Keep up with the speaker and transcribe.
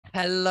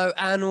Hello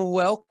and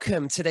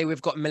welcome. Today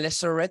we've got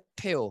Melissa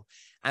Redpill,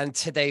 and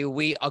today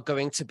we are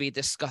going to be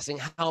discussing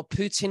how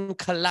Putin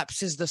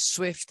collapses the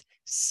SWIFT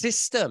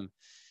system.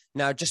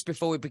 Now, just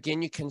before we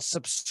begin, you can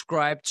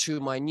subscribe to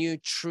my new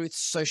Truth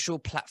Social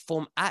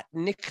platform at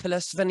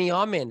Nicholas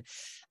Veniamin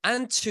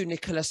and to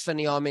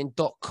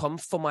nicholasveniamin.com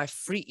for my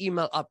free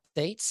email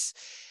updates.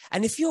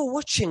 And if you're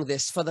watching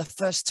this for the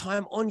first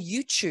time on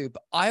YouTube,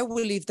 I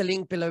will leave the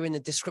link below in the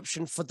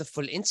description for the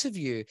full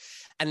interview.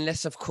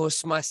 Unless, of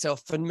course,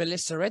 myself and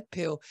Melissa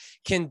Redpill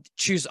can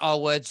choose our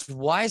words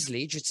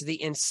wisely due to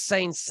the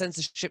insane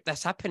censorship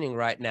that's happening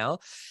right now.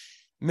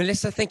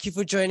 Melissa, thank you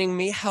for joining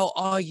me. How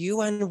are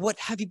you and what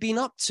have you been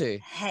up to?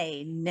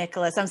 Hey,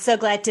 Nicholas, I'm so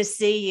glad to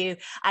see you.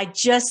 I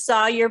just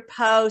saw your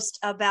post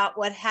about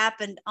what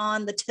happened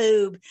on the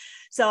tube.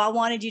 So I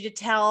wanted you to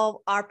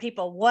tell our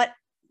people what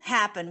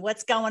happened,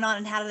 what's going on,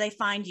 and how do they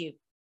find you?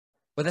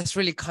 Well, that's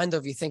really kind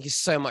of you. Thank you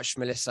so much,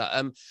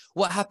 Melissa.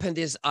 What happened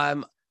is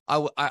I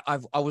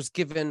was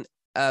given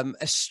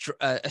a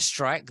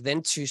strike,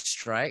 then 2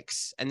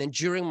 strikes, and then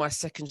during my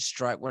second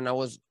strike, when I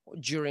was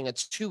during a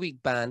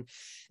 2-week ban,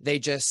 they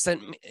just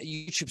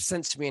YouTube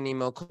sent me an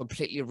email,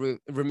 completely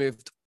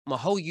removed my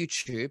whole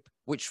YouTube,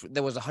 which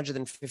there was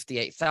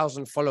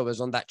 158,000 followers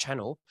on that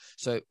channel,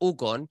 so all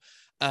gone.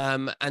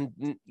 And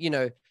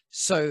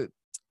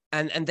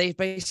they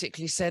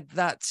basically said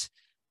that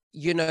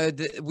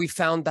we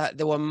found that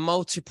there were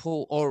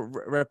multiple or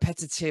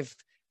repetitive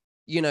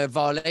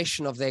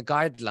violation of their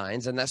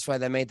guidelines, and that's why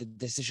they made the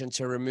decision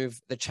to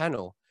remove the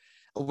channel,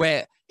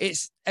 where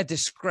it's a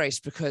disgrace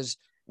because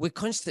we're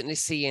constantly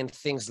seeing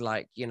things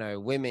like,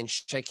 women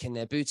shaking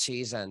their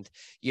booties and,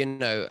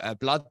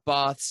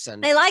 bloodbaths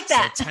and they like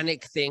that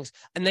satanic things.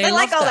 And they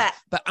like all that.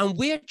 And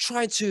we're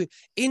trying to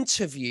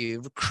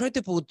interview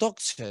credible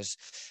doctors,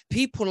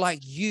 people like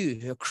you,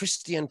 who are a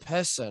Christian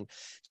person,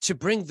 to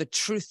bring the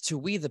truth to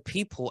we the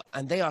people,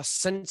 and they are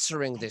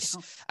censoring this.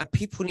 And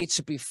people need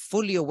to be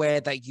fully aware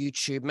that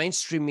YouTube,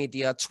 mainstream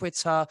media,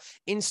 Twitter,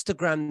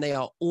 Instagram, they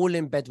are all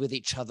in bed with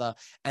each other,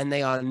 and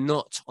they are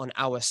not on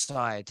our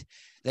side.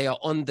 They are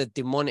on the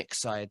demonic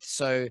side.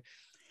 So,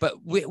 but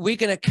we're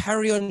going to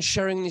carry on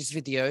sharing these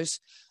videos,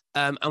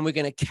 and we're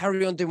going to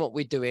carry on doing what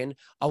we're doing.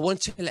 I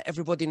want to let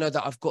everybody know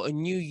that I've got a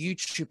new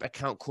YouTube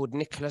account called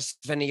Nicholas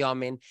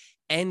Veniamin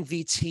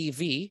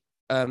NVTV.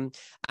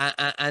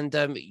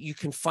 You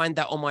can find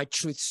that on my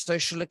Truth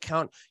Social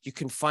account. You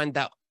can find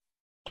that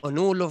on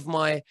all of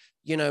my,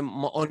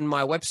 on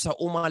my website.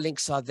 All my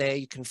links are there.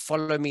 You can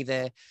follow me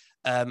there.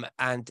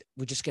 And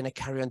we're just going to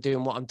carry on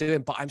doing what I'm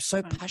doing. But I'm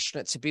so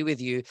passionate to be with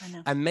you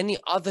and many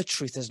other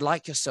truthers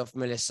like yourself,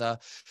 Melissa,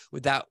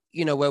 without,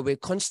 where we're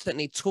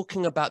constantly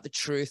talking about the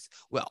truth.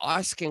 We're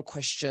asking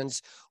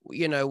questions,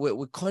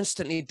 we're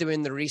constantly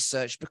doing the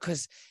research,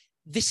 because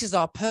this is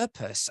our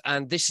purpose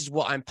and this is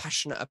what I'm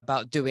passionate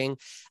about doing.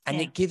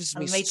 And it gives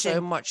me so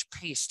much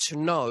peace to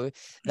know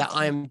that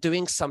I am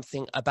doing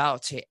something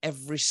about it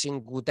every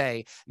single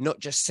day, not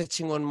just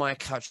sitting on my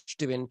couch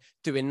doing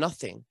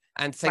nothing.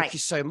 And thank you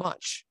so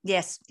much.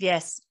 Yes,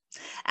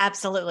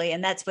 absolutely.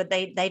 And that's what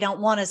they don't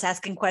want us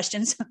asking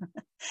questions.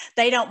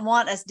 They don't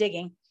want us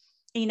digging.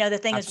 The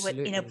thing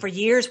Absolutely. Is, for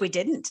years we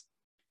didn't.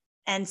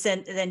 And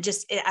then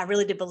I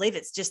really do believe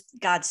it's just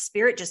God's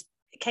Spirit just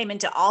came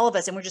into all of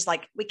us, and we're just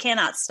like, we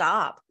cannot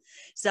stop.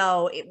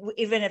 So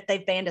even if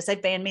they've banned us, they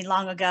banned me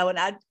long ago, and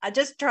I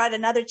just tried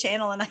another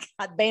channel and I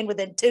got banned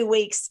within 2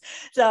 weeks.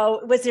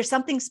 So was there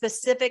something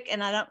specific?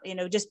 And I don't,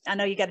 I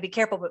know you got to be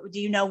careful, but do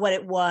you know what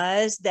it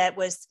was that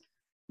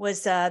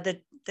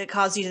that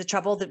caused you the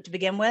trouble to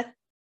begin with?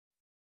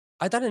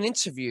 I done an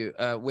interview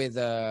with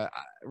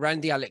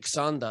Randy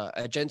Alexander,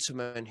 a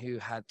gentleman who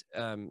had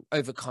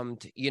overcome,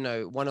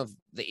 one of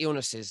the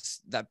illnesses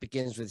that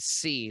begins with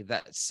C.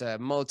 That's a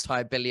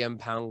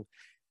multi-billion-pound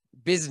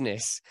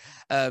business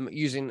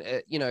using,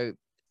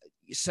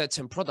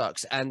 certain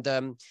products. And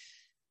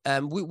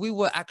we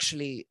were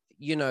actually,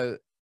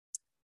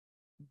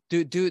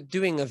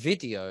 doing a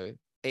video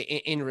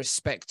in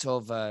respect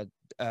of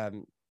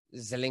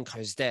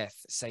Zelenko's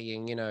death,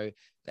 saying,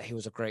 that he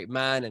was a great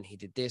man and he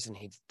did this and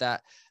he did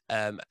that.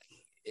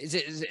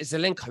 It's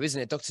Zelenko,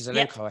 isn't it? Dr.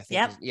 Zelenko, I think.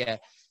 Yep. Yeah.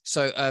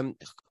 So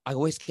I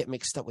always get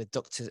mixed up with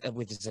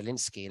with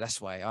Zelensky.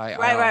 That's why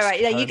Right.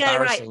 Yeah, you got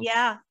it right.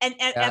 Yeah. And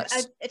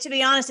to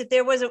be honest, if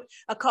there was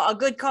a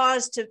good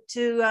cause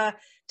to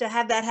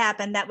have that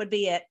happen, that would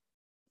be it.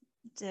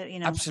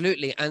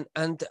 Absolutely. And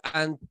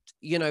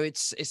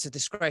it's a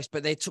disgrace,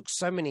 but they took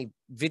so many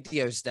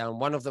videos down.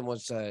 One of them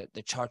was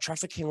the child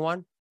trafficking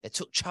one. They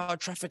took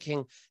child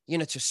trafficking,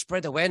 to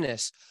spread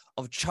awareness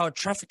of child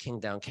trafficking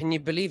down. Can you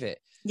believe it?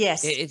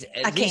 Yes,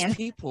 I these can.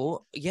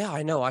 People, yeah,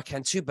 I know, I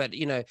can too. But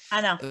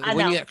I know.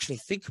 When you actually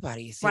think about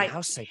it, you think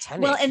how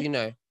satanic. Well,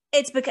 and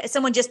it's because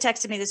someone just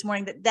texted me this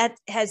morning that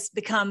has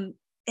become.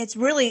 It's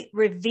really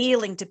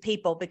revealing to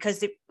people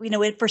because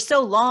for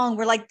so long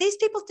we're like, these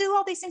people do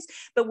all these things,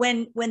 but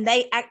when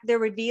they act, they're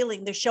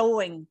revealing, they're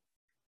showing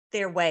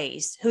their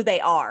ways, who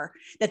they are,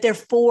 that they're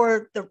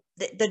for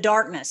the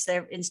darkness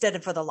there instead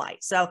of for the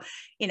light. So,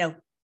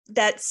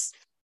 that's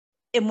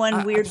in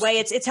one weird way.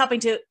 It's helping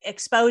to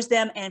expose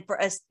them and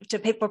for us to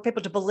for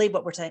people to believe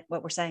what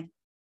we're saying.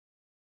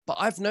 But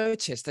I've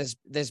noticed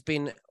there's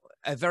been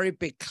a very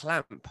big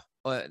clamp.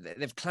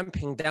 They're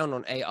clamping down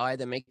on AI.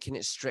 They're making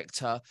it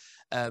stricter,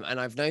 and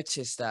I've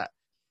noticed that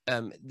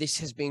this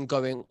has been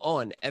going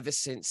on ever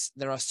since.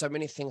 There are so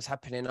many things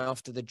happening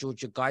after the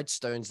Georgia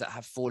Guidestones that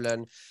have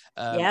fallen,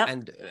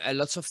 and a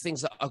lot of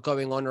things that are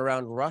going on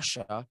around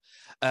Russia,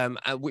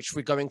 which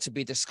we're going to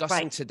be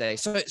discussing today.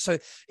 So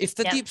if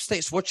the deep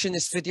state's watching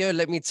this video,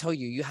 let me tell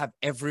you, you have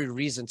every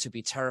reason to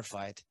be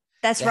terrified.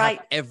 That's right.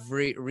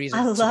 Every reason.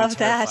 I love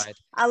that.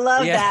 I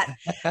love that.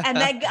 And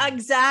that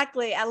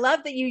exactly. I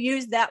love that you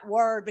use that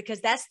word,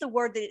 because that's the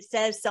word that it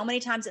says so many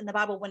times in the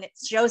Bible. When it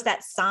shows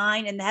that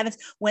sign in the heavens,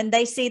 when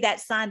they see that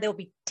sign, they'll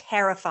be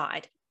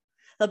terrified.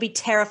 They'll be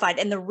terrified.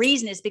 And the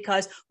reason is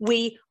because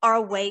we are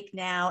awake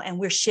now and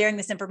we're sharing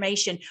this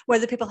information,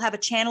 whether people have a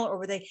channel or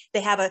whether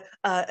they have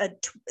a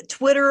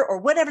Twitter or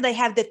whatever they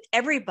have, that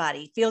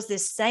everybody feels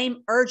this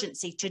same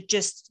urgency to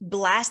just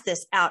blast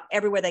this out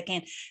everywhere they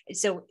can.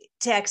 So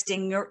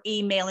texting or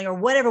emailing or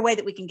whatever way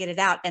that we can get it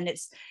out. And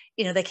it's,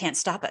 they can't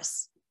stop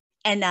us.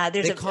 And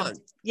there's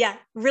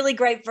really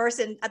great verse.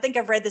 And I think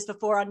I've read this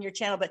before on your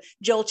channel, but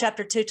Joel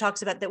chapter 2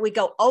 talks about that we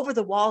go over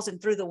the walls and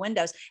through the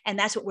windows. And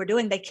that's what we're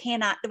doing.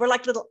 We're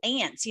like little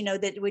ants,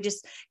 that we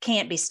just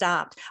can't be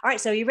stopped. All right.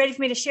 So are you ready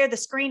for me to share the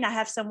screen? I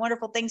have some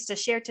wonderful things to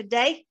share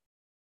today.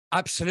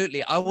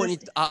 Absolutely. I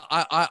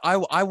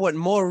want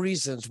more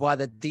reasons why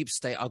the deep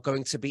state are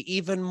going to be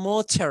even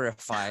more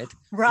terrified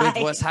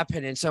with what's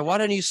happening. So why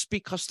don't you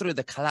speak us through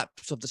the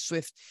collapse of the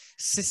SWIFT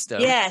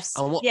system? Yes.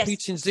 And what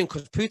Putin's doing,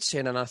 because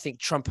Putin and I think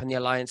Trump and the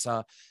alliance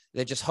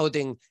they're just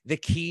holding the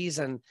keys,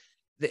 and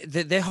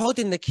they're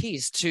holding the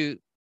keys to,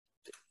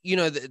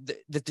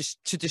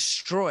 to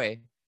destroy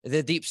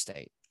the deep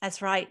state.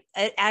 That's right.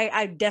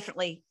 I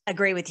definitely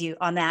agree with you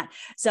on that.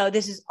 So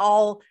this is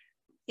all,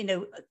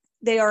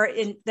 they are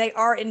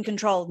in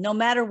control. No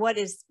matter what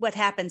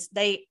happens,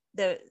 the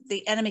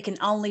enemy can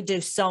only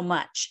do so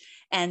much.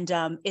 And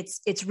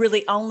it's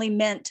really only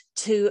meant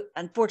to,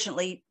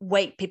 unfortunately,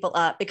 wake people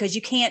up, because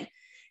you can't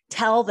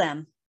tell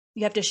them,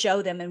 you have to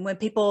show them. And when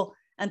people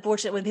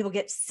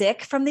get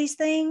sick from these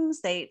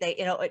things, all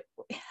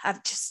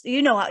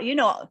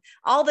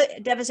the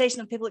devastation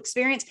that people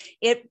experience,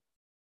 it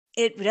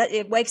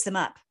wakes them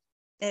up.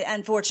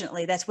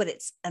 Unfortunately, that's what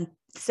it's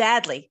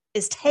sadly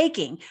is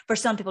taking for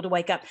some people to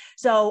wake up.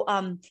 So,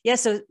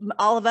 so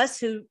all of us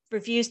who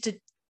refuse to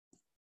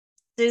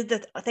do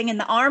the thing in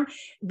the arm,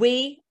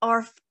 we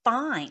are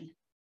fine.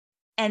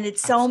 And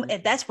it's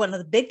that's one of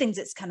the big things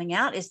that's coming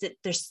out, is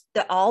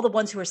that all the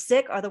ones who are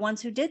sick are the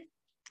ones who did,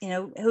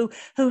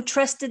 who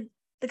trusted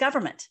the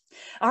government.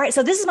 All right.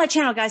 So this is my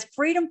channel, guys,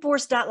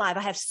 freedomforce.live.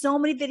 I have so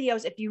many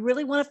videos if you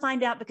really want to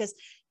find out, because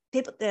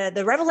people,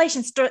 the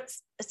revelation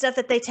stuff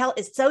that they tell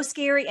is so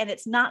scary, and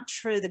it's not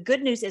true. The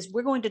good news is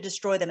we're going to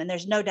destroy them, and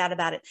there's no doubt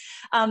about it.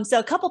 So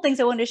a couple things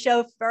I wanted to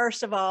show.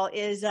 First of all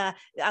is I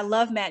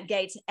love Matt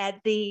Gaetz at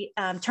the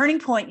Turning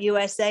Point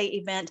USA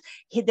event.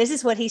 This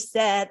is what he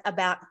said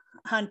about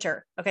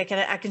Hunter. Okay,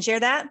 I can share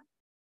that?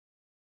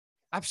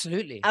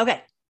 Absolutely.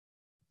 Okay.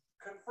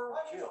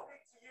 Confirmed kill.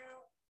 Speak to you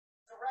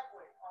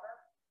directly, Hunter.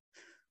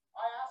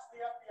 I asked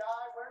the FBI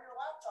where your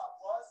laptop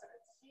was, and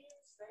it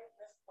seems they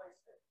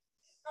misplaced it.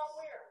 Not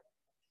weird,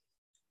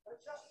 but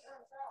it just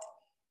turns out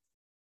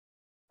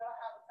that I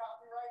have a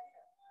copy right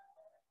here.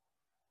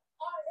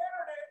 I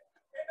entered it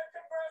in the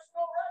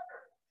congressional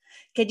record.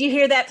 Could you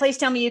hear that? Please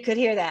tell me you could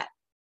hear that.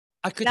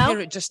 I could hear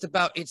it just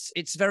about.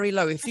 It's very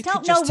low. If you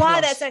don't know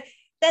why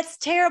that's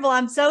terrible.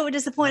 I'm so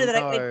disappointed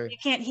that you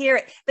can't hear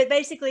it. But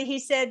basically, he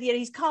said,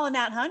 he's calling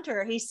out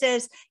Hunter. He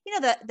says,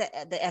 the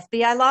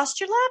FBI lost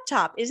your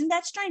laptop. Isn't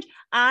that strange?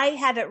 I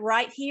have it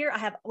right here.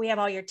 We have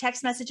all your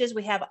text messages.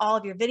 We have all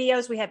of your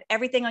videos. We have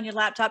everything on your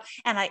laptop.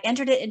 And I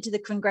entered it into the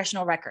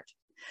congressional record.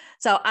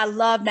 So I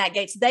love Matt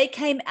Gaetz. They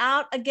came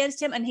out against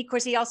him. And of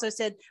course, he also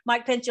said,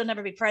 Mike Pence, you'll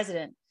never be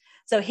president.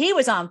 So he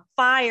was on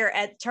fire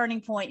at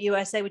Turning Point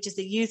USA, which is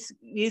the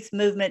youth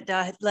movement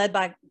led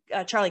by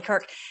Charlie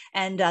Kirk.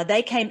 And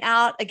they came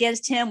out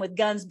against him with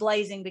guns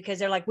blazing, because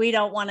they're like, we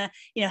don't want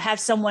to, have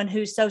someone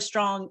who's so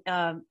strong.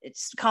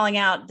 It's calling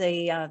out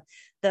the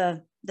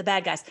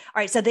bad guys.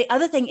 All right. So the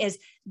other thing is,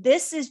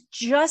 this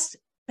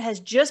has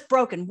just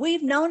broken.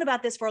 We've known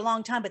about this for a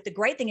long time, but the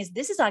great thing is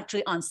this is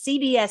actually on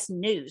CBS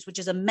News, which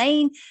is a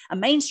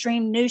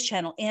mainstream news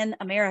channel in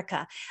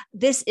America.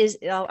 This is,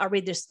 I'll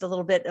read just a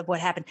little bit of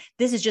what happened.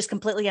 This is just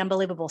completely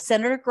unbelievable.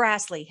 Senator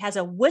Grassley has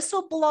a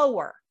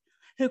whistleblower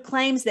who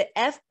claims that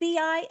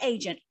FBI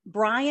agent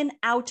Brian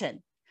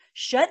Outen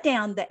shut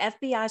down the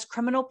FBI's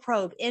criminal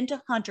probe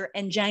into Hunter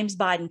and James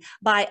Biden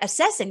by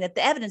assessing that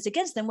the evidence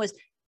against them was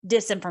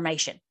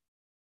disinformation.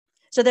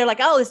 So they're like,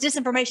 oh, it's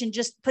disinformation.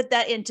 Just put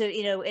that into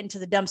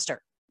the dumpster.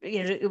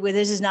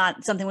 This is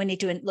not something we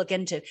need to look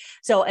into.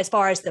 So as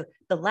far as the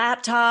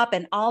laptop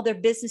and all their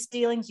business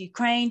dealings,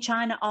 Ukraine,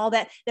 China, all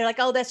that, they're like,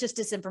 oh, that's just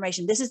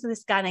disinformation. This is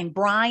this guy named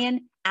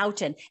Brian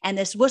Outen, and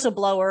this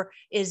whistleblower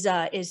is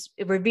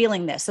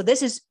revealing this. So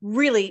this is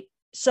really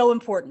so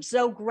important,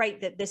 so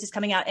great that this is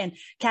coming out. And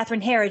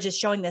Catherine Herridge is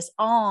showing this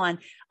on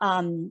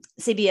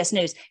CBS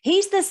News.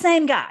 He's the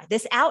same guy,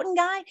 this Outen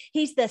guy.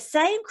 He's the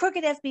same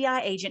crooked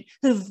FBI agent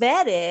who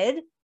vetted,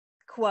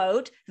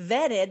 quote,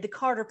 vetted the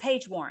Carter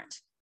Page warrant.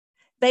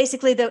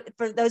 Basically,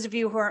 for those of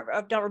you who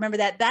don't remember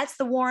that, that's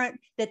the warrant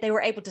that they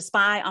were able to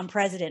spy on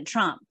President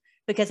Trump,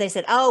 because they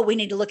said, oh, we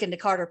need to look into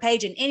Carter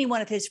Page and any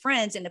one of his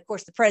friends. And of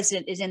course, the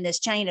president is in this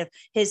chain of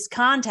his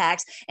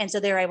contacts. And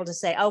so they're able to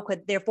say, oh,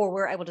 therefore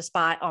we're able to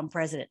spy on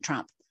President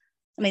Trump.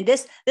 I mean,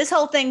 this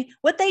whole thing,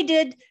 what they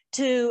did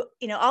to,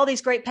 all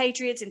these great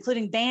patriots,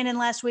 including Bannon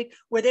last week,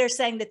 where they're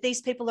saying that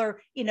these people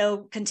are,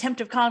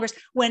 contempt of Congress,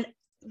 when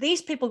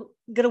these people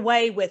get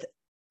away with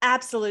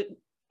absolute,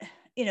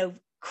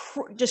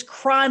 just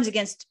crimes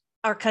against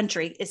our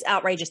country is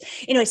outrageous.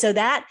 Anyway, so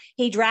that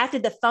he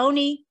drafted the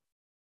phony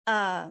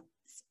ICA.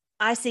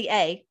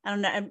 I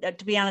don't know.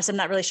 To be honest, I'm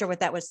not really sure what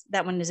that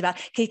one is about.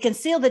 He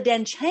concealed the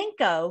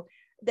Danchenko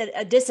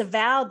that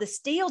disavowed the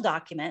Steele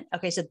document.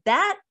 Okay, so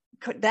that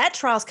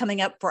trial's coming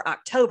up for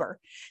October.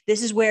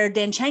 This is where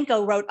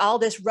Danchenko wrote all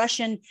this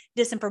Russian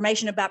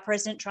disinformation about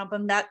President Trump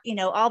and that,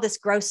 all this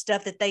gross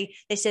stuff that they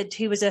said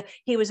he was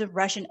a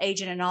Russian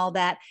agent and all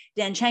that.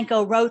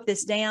 Danchenko wrote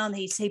this down.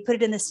 He put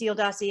it in the Steele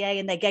dossier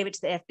and they gave it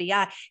to the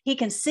FBI. He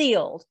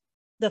concealed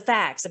the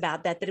facts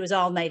about that it was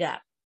all made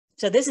up.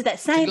 So this is that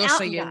same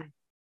Outen guy.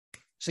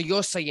 So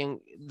you're saying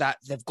that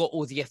they've got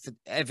all the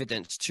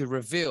evidence to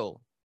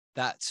reveal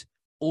that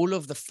all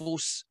of the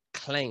false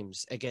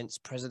claims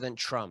against President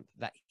Trump,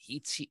 that he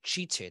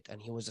cheated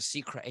and he was a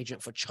secret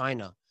agent for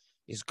China,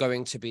 is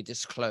going to be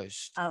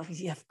disclosed. Oh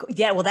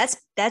yeah. Well,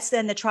 that's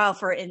then the trial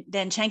for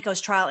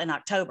Danchenko's trial in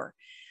October.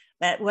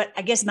 But what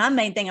I guess my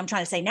main thing I'm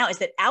trying to say now is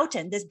that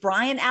this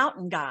Brian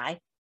Outen guy,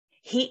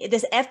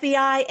 this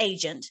FBI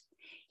agent,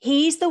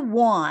 he's the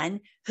one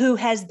who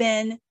has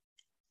been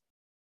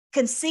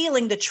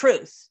concealing the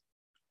truth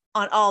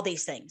on all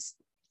these things.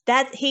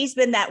 That he's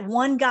been that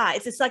one guy.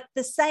 It's like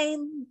the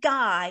same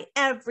guy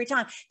every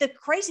time. The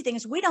crazy thing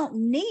is we don't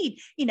need,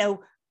 we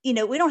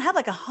don't have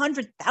like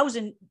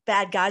 100,000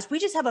 bad guys. We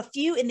just have a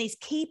few in these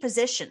key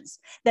positions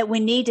that we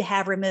need to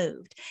have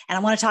removed. And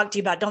I want to talk to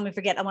you about, don't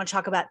forget, I want to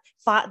talk about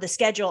the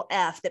Schedule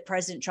F that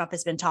President Trump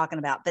has been talking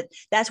about. But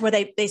that's where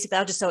they basically,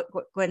 I'll just go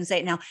ahead and say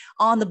it now,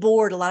 on the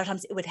board, a lot of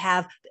times it would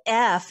have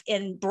F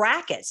in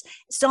brackets.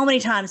 So many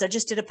times I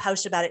just did a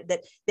post about it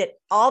that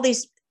all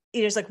these,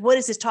 it's like, what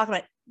is this talking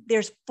about?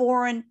 There's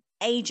foreign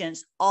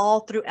agents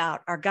all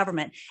throughout our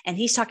government. And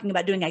he's talking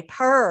about doing a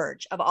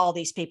purge of all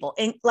these people,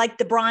 like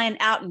the Brian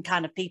Outen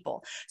kind of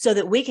people, so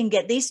that we can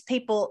get these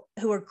people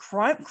who are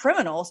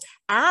criminals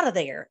out of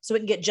there so we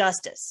can get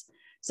justice.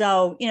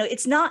 So,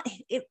 it's not,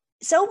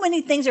 so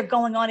many things are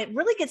going on. It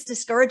really gets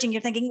discouraging.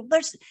 You're thinking,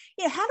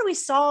 how do we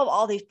solve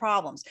all these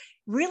problems?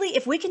 Really,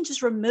 if we can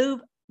just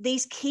remove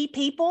these key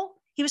people,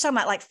 he was talking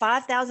about like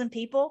 5,000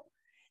 people,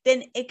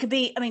 then it could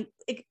be,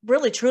 it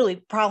really, truly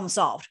problem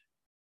solved.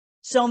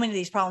 So many of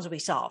these problems will be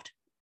solved,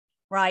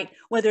 right?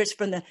 Whether it's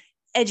from the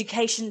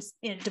education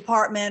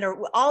department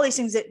or all these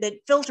things that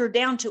filter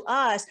down to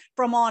us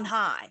from on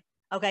high.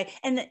 Okay.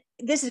 And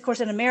this is, of course,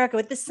 in America,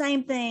 but the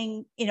same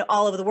thing,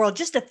 all over the world,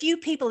 just a few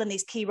people in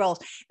these key roles.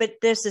 But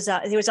this is,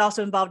 he was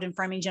also involved in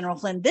framing General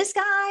Flynn. This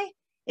guy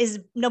is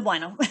no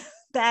bueno,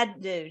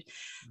 bad dude.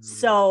 Mm-hmm.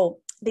 So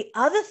the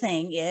other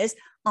thing is,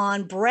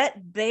 on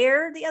Brett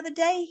Baier the other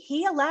day,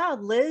 he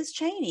allowed Liz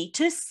Cheney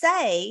to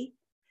say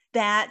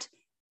that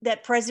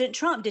President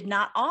Trump did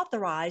not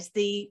authorize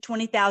the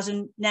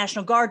 20,000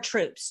 National Guard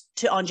troops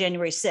on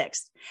January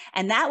 6th.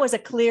 And that was a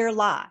clear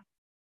lie.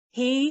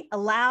 He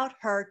allowed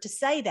her to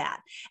say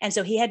that. And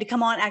so he had to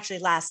come on actually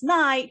last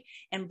night,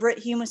 and Britt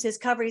Hume was his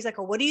cover. He's like,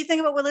 well, what do you think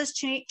about what Liz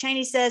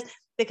Cheney says?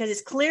 Because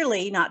it's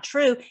clearly not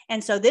true.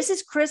 And so this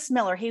is Chris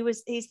Miller.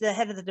 He's the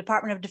head of the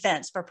Department of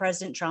Defense for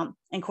President Trump,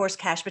 and of course,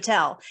 Kash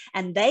Patel.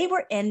 And they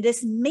were in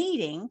this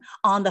meeting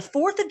on the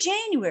 4th of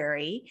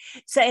January,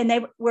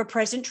 where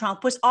President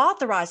Trump was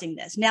authorizing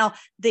this. Now,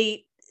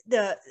 the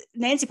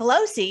Nancy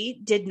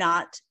Pelosi did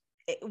not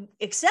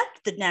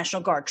accept the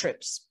National Guard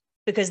troops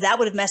because that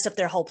would have messed up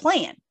their whole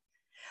plan.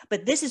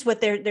 But this is what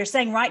they're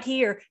saying right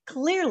here.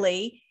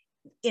 Clearly,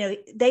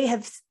 they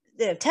have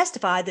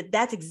testified that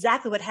that's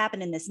exactly what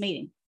happened in this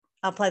meeting.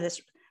 I'll play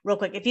this real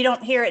quick. If you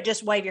don't hear it,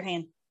 just wave your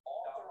hand.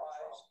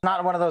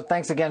 Not one of those.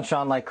 Thanks again,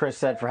 Sean, like Chris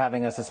said, for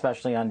having us,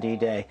 especially on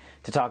D-Day,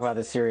 to talk about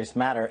this serious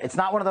matter. It's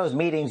not one of those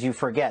meetings you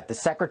forget. The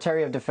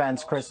Secretary of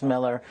Defense, Chris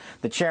Miller,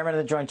 the Chairman of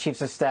the Joint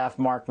Chiefs of Staff,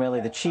 Mark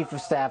Milley, the Chief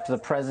of Staff to the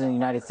President of the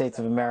United States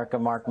of America,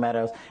 Mark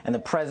Meadows, and the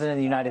President of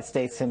the United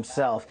States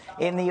himself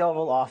in the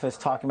Oval Office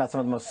talking about some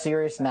of the most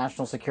serious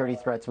national security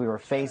threats we were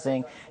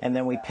facing. And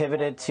then we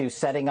pivoted to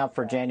setting up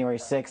for January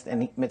 6th,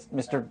 and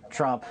Mr.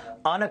 Trump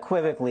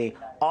unequivocally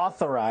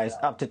authorized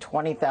up to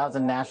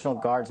 20,000 National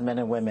Guardsmen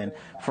and women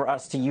for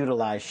us to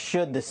utilize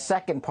should the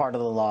second part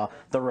of the law,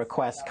 the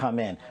requests, come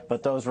in.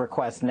 But those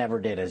requests never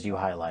did, as you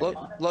highlighted.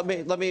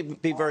 Let me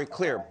be very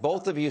clear.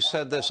 Both of you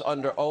said this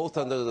under oath,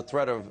 under the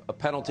threat of a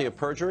penalty of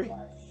perjury?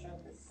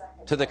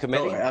 to the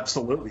committee? Oh,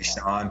 absolutely,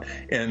 Sean.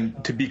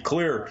 And to be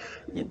clear,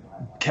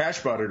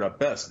 Cash brought it up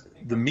best.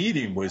 The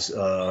meeting was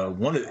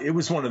one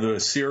of the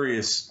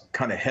serious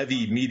kind of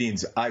heavy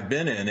meetings I've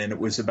been in, and it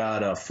was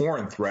about a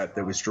foreign threat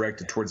that was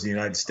directed towards the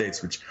United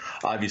States, which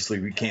obviously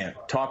we can't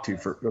talk to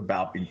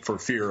for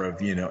fear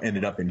of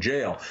ended up in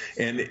jail.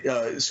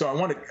 And so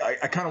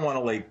I kind of want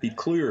to like be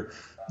clear.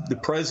 The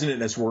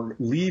president, as we're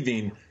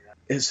leaving,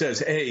 it says,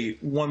 hey,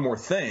 one more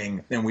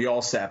thing. And we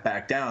all sat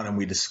back down and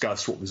we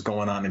discussed what was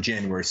going on in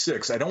January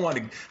 6th. I don't want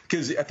to,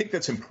 because I think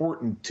that's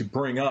important to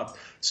bring up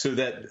so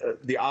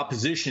that the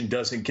opposition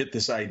doesn't get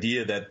this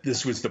idea that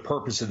this was the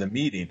purpose of the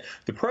meeting.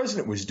 The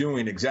president was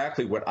doing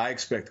exactly what I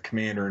expect the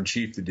commander in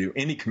chief to do,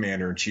 any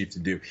commander in chief to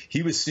do.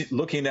 He was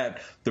looking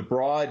at the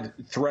broad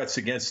threats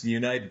against the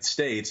United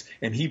States,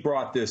 and he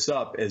brought this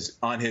up as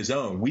on his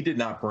own. We did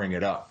not bring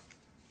it up.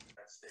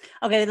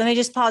 Okay, let me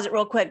just pause it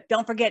real quick.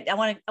 Don't forget, I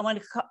want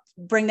to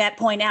bring that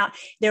point out.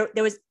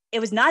 It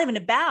was not even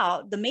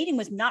about, the meeting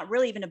was not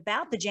really even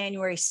about the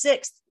January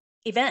 6th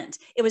event.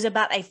 It was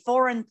about a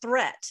foreign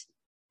threat.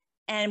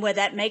 And what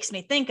that makes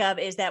me think of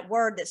is that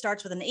word that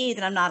starts with an E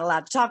that I'm not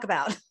allowed to talk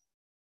about.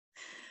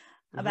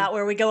 About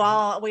where we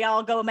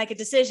all go and make a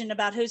decision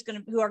about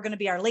who are going to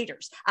be our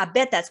leaders. I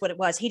bet that's what it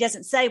was. He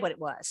doesn't say what it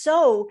was.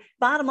 So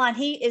bottom line,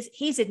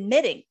 he's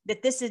admitting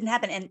that this didn't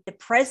happen. And the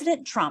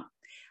President Trump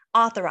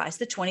authorized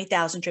the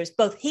 20,000 troops,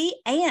 both he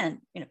and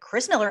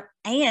Chris Miller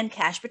and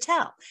Kash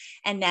Patel,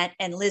 and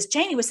Liz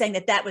Cheney was saying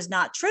that was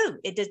not true.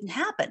 It didn't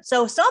happen.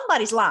 So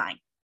somebody's lying.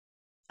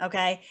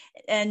 Okay.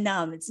 And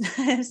it's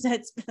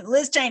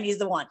Liz Cheney is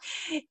the one.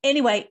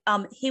 Anyway,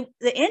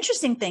 the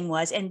interesting thing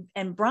was, and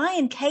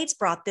Brian Cates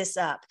brought this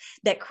up,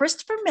 that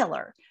Christopher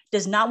Miller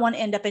does not want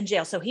to end up in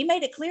jail. So he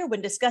made it clear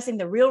when discussing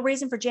the real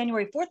reason for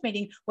January 4th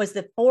meeting was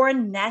the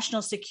foreign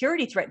national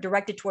security threat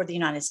directed toward the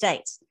United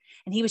States.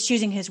 And he was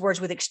choosing his words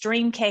with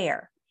extreme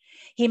care.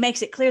 He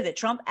makes it clear that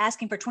Trump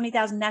asking for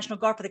 20,000 National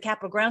Guard for the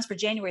Capitol grounds for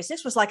January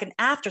 6th was like an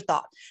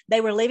afterthought.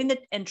 They were leaving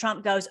and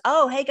Trump goes,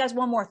 oh, hey guys,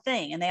 one more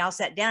thing. And they all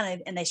sat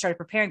down and they started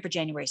preparing for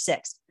January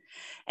 6th.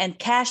 And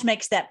Cash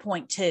makes that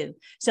point too.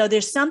 So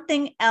there's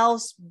something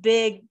else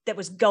big that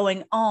was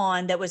going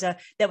on that was a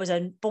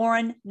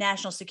foreign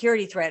national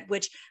security threat,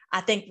 which I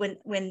think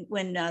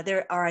when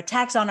there are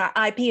attacks on our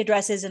IP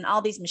addresses and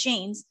all these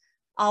machines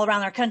all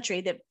around our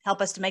country that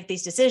help us to make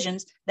these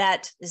decisions,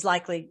 that is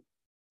likely,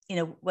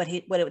 what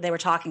they were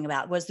talking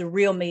about was the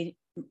real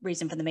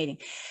reason for the meeting.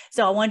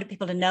 So I wanted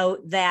people to know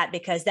that,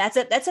 because that's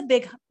a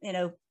big,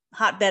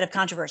 hotbed of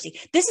controversy.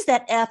 This is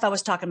that F I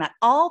was talking about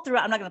all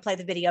throughout. I'm not going to play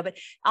the video, but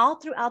all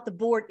throughout the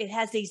board, it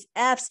has these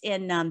F's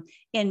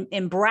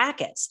in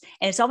brackets,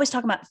 and it's always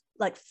talking about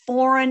like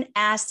foreign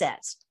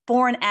assets.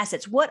 Foreign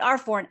assets. What are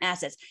foreign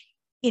assets?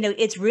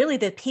 It's really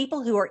the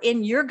people who are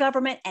in your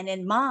government and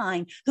in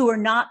mine who are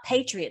not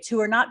patriots, who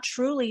are not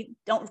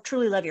don't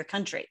truly love your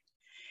country.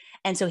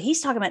 And so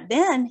he's talking about,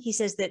 then he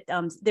says that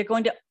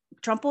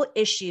Trump will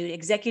issue an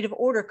executive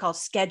order called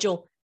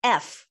Schedule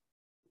F.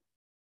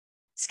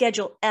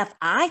 Schedule F,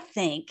 I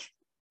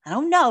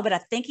don't know, but I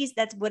think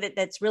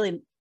that's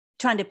really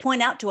trying to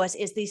point out to us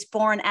is these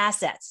foreign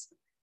assets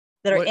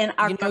that are in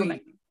our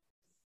government.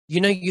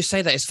 You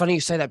say that. It's funny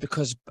you say that,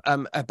 because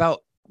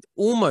about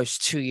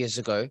almost 2 years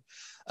ago,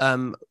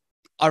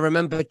 I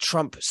remember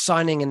Trump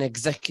signing an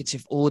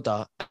executive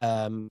order,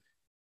 around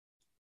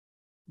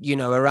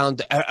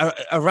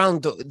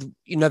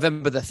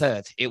November the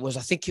 3rd.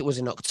 I think it was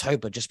in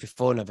October, just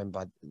before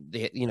November,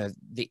 the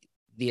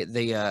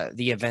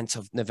event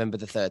of November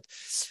the 3rd.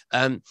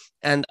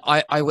 And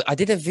I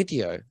did a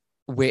video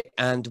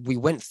and we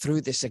went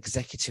through this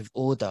executive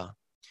order,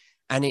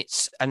 and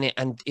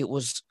it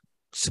was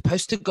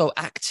supposed to go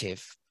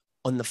active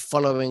on the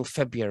following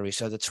February,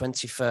 so the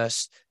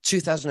 21st,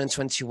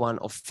 2021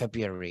 of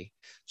February.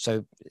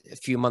 So a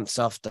few months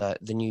after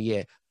the new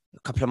year, a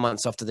couple of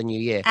months after the new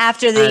year.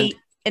 After the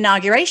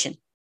inauguration.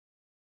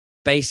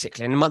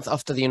 Basically, and a month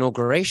after the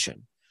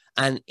inauguration.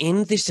 And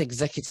in this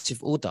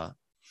executive order,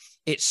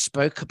 it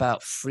spoke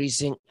about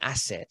freezing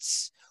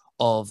assets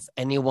of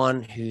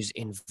anyone who's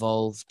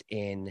involved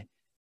in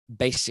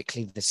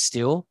basically the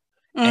steel,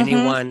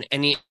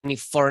 any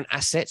foreign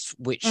assets,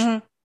 which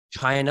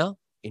China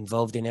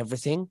involved in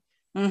everything,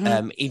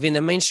 even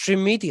the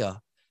mainstream media.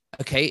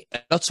 Okay,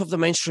 lots of the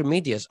mainstream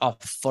medias are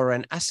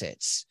foreign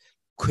assets.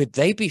 Could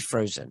they be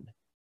frozen?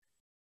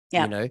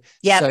 Yeah. So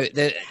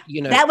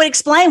that would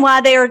explain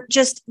why they are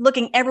just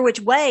looking every which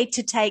way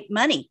to get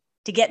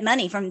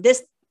money from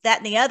this, that,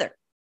 and the other.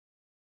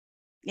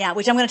 Yeah,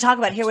 which I'm going to talk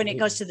about here when it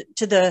goes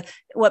to the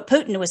what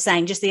Putin was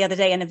saying just the other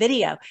day in a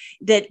video,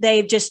 that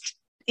they've just,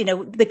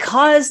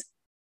 because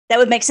that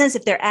would make sense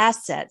if their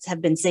assets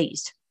have been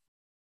seized.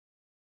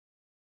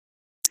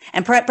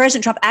 And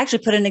President Trump actually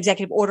put an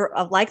executive order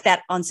like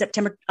that on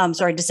December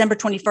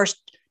 21st,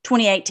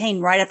 2018,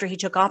 right after he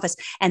took office.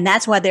 And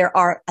that's why there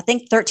are, I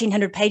think,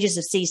 1,300 pages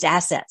of seized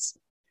assets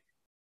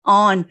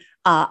on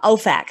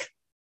OFAC,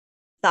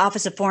 the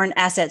Office of Foreign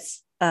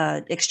Assets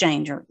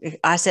Exchange, or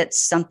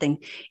assets something.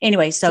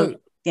 Anyway, so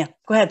yeah,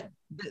 go ahead.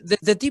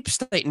 the deep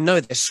state know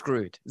they're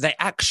screwed. They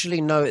actually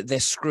know they're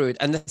screwed.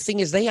 And the thing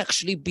is, they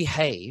actually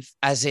behave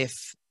as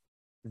if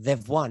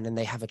they've won and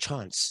they have a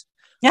chance.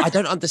 Yeah. I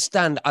don't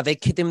understand. Are they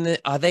kidding?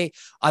 Are they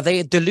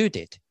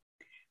deluded?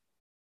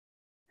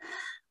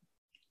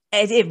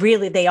 It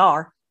really, they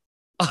are.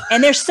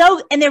 And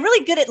they're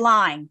really good at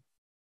lying.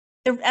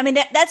 I mean,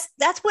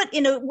 that's what,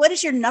 what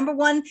is your number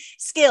one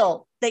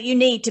skill that you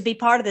need to be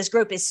part of this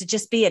group is to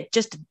just be a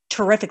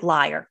terrific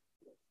liar.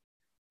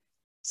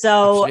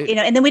 So, absolutely.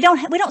 And then we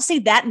don't see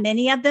that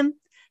many of them.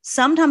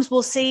 Sometimes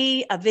we'll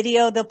see a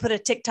video, they'll put a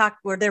TikTok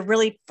where they're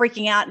really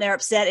freaking out and they're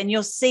upset, and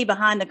you'll see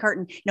behind the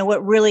curtain,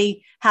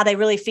 how they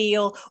really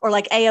feel. Or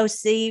like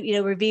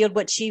AOC, revealed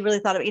what she really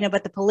thought of,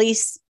 but the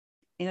police,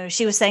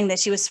 she was saying that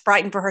she was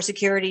frightened for her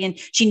security, and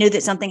she knew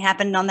that something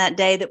happened on that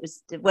day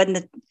it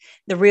wasn't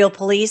the real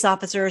police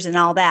officers and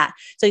all that.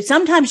 So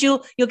sometimes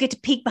you'll get to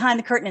peek behind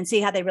the curtain and see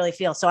how they really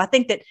feel. So I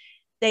think that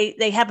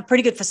they have a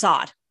pretty good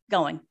facade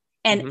going.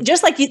 And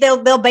just like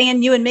they'll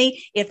ban you and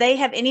me if they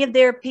have any of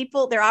their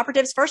people, their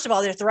operatives. First of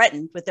all, they're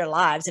threatened with their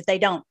lives if they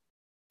don't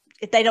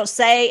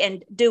say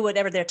and do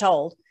whatever they're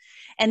told,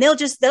 and they'll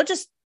just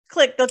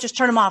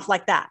turn them off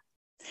like that.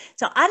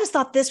 So I just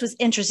thought this was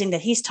interesting that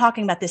he's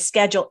talking about this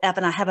Schedule F,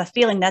 and I have a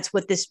feeling that's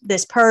what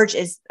this purge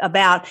is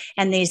about,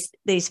 and these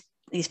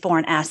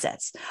foreign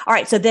assets. All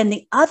right. So then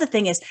the other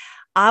thing is,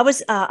 I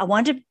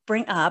wanted to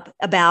bring up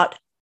about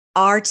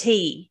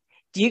RT.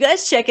 Do you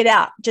guys check it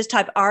out? Just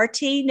type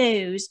RT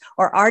News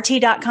or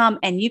RT.com,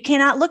 and you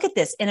cannot look at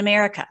this in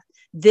America.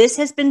 This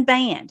has been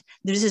banned.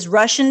 This is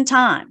Russian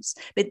times,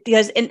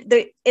 because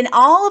in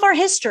all of our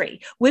history,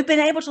 we've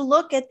been able to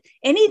look at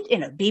any,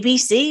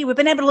 BBC. We've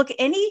been able to look at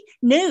any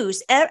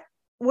news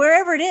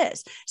wherever it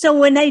is. So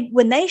when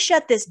they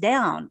shut this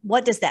down,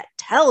 what does that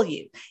tell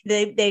you?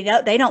 They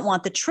don't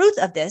want the truth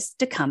of this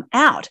to come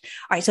out.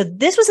 All right. So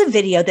this was a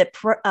video that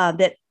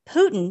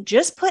Putin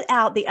just put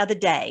out the other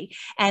day,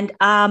 and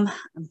I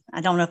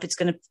don't know if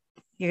you're going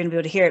to be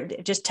able to hear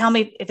it. Just tell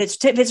me if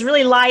it's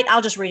really light.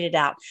 I'll just read it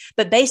out.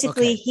 But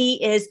basically,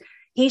 okay.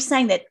 He's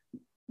saying that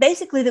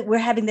basically that we're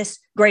having this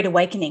great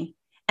awakening,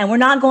 and we're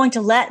not going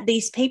to let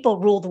these people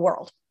rule the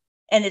world,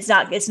 and it's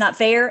not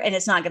fair, and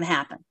it's not going to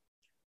happen.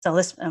 So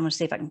I'm going to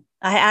see if I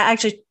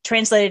actually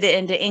translated it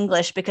into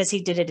English because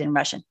he did it in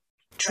Russian.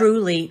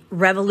 Truly,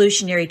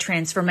 revolutionary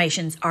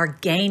transformations are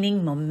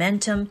gaining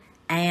momentum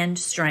and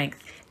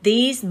strength.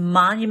 These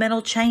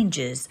monumental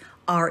changes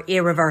are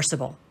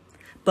irreversible.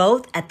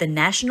 Both at the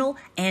national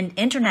and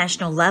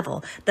international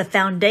level, the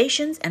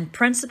foundations and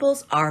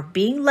principles are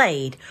being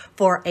laid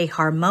for a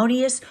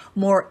harmonious,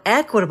 more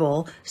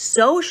equitable,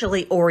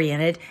 socially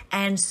oriented,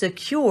 and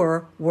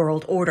secure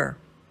world order.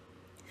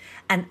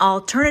 An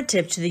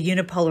alternative to the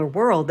unipolar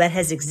world that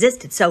has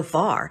existed so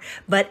far,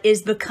 but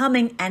is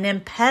becoming an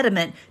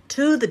impediment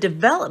to the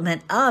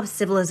development of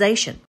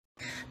civilization.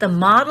 The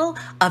model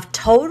of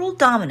total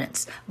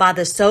dominance by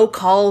the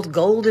so-called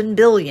golden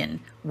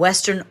billion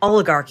Western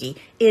oligarchy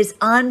is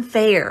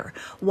unfair.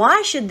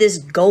 Why should this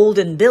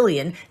golden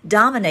billion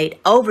dominate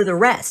over the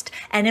rest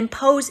and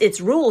impose its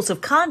rules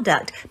of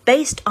conduct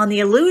based on the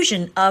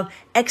illusion of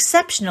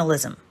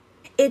exceptionalism?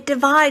 It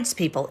divides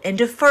people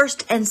into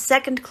first and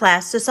second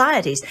class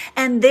societies,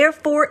 and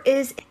therefore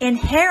is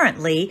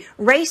inherently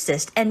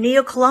racist and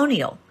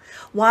neocolonial.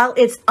 While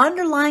its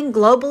underlying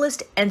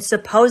globalist and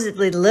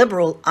supposedly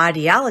liberal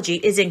ideology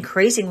is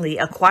increasingly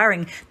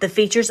acquiring the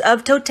features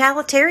of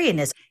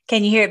totalitarianism.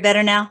 Can you hear it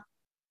better now?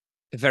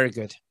 Very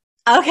good.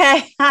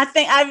 Okay. I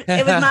think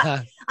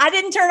I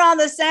didn't turn on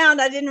the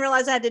sound. I didn't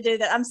realize I had to do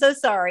that. I'm so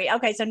sorry.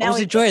 Okay. So now I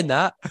was enjoying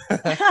that.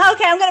 Okay.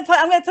 I'm going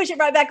to push it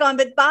right back on.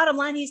 But bottom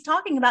line, he's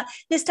talking about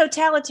this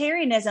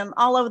totalitarianism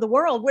all over the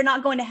world. We're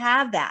not going to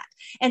have that.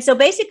 And so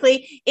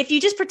basically, if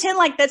you just pretend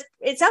like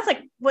it sounds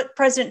like what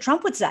President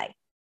Trump would say.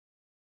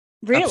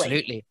 Really,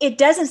 absolutely. It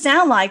doesn't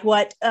sound like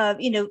what,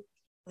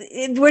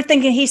 we're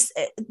thinking he's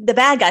the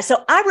bad guy.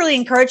 So I really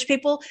encourage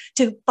people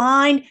to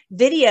find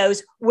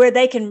videos where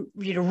they can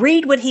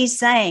read what he's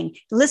saying,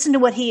 listen to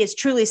what he is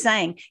truly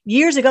saying.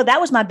 Years ago,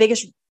 that was my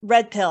biggest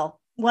red pill.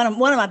 One of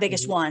my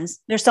biggest ones.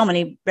 There's so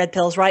many red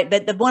pills, right?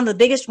 But one of the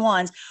biggest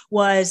ones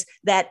was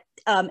that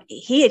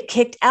he had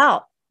kicked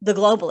out the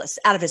globalists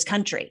out of his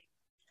country.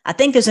 I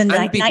think there's in the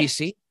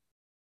BBC.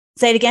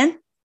 Say it again.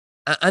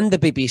 And the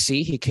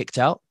BBC he kicked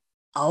out.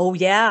 Oh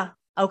yeah.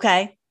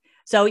 Okay.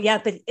 So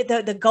yeah, but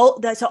the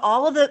gold. So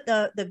all of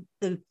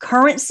the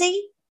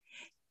currency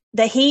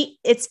that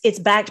it's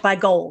backed by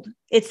gold.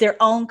 It's their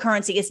own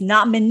currency. It's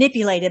not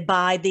manipulated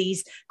by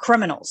these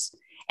criminals,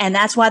 and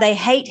that's why they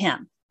hate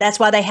him. That's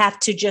why they have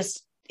to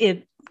just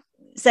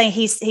say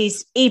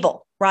he's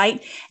evil,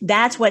 right?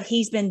 That's what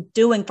he's been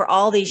doing for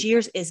all these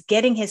years, is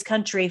getting his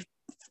country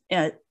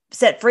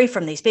set free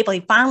from these people. He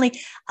finally,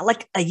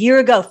 like a year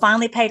ago,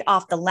 finally paid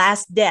off the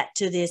last debt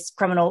to this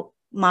criminal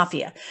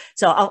mafia.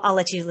 So I'll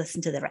let you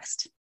listen to the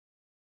rest.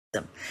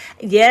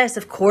 Yes,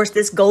 of course,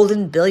 this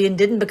golden billion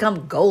didn't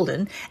become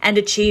golden and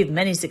achieve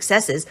many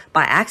successes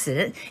by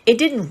accident. It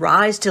didn't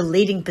rise to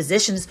leading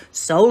positions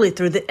solely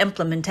through the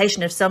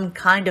implementation of some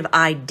kind of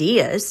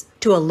ideas.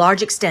 To a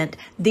large extent,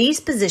 these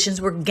positions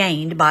were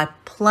gained by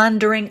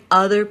plundering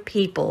other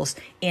peoples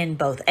in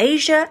both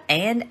Asia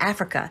and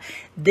Africa.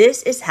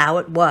 This is how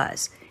it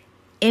was.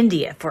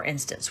 India, for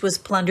instance, was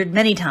plundered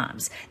many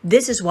times.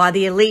 This is why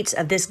the elites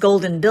of this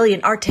golden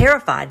billion are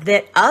terrified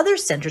that other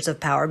centers of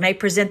power may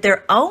present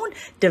their own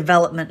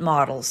development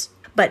models.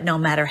 But no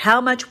matter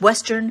how much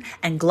Western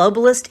and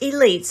globalist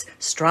elites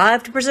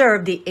strive to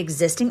preserve the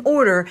existing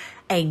order,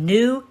 a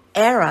new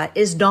era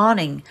is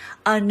dawning,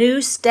 a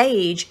new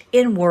stage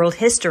in world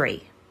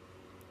history.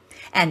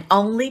 And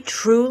only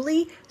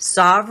truly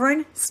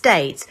sovereign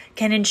states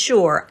can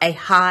ensure a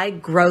high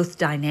growth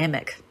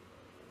dynamic.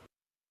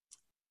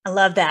 I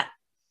love that.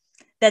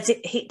 That's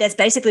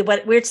basically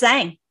what we're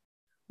saying.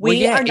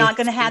 We are not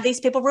going to have these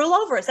people rule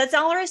over us. That's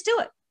all there is to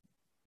it.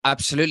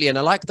 Absolutely. And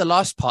I like the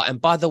last part.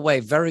 And by the way,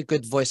 very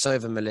good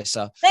voiceover,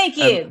 Melissa. Thank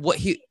you. What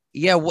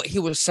he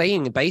was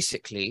saying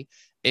basically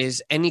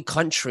is any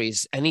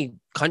countries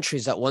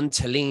that want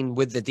to lean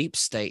with the deep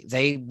state,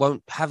 they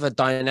won't have a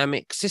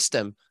dynamic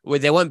system where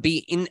they won't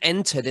be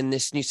entered in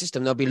this new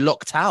system. They'll be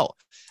locked out.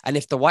 And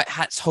if the white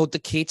hats hold the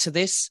key to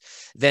this,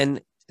 then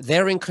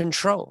they're in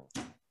control.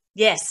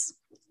 Yes,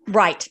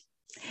 right.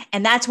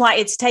 And that's why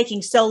it's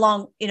taking so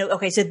long.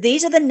 Okay, so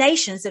these are the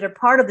nations that are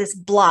part of this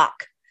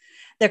block.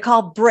 They're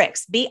called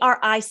BRICS,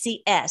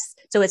 BRICS.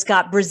 So it's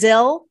got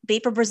Brazil,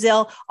 B for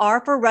Brazil,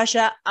 R for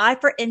Russia, I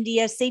for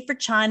India, C for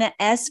China,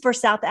 S for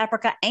South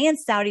Africa, and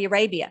Saudi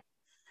Arabia.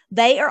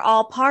 They are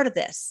all part of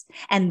this.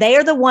 And they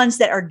are the ones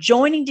that are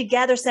joining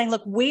together saying,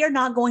 look, we are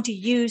not going to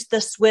use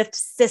the SWIFT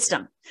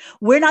system.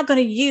 We're not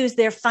going to use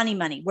their funny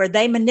money where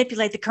they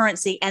manipulate the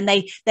currency and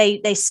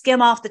they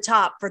skim off the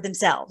top for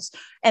themselves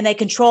and they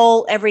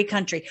control every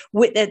country.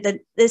 With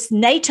this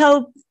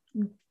NATO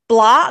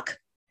block,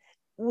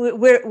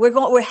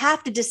 we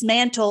have to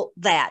dismantle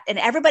that. And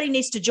everybody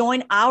needs to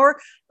join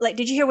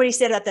did you hear what he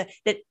said about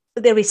that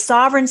there'll be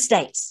sovereign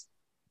states,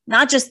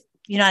 not just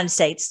United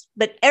States,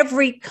 but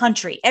every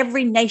country,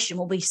 every nation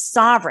will be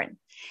sovereign.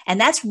 And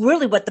that's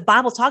really what the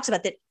Bible talks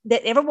about, that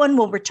everyone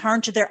will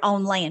return to their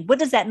own land. What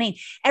does that mean?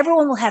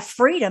 Everyone will have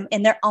freedom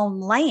in their own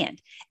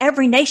land.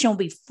 Every nation will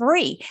be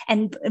free.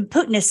 And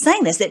Putin is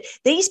saying this, that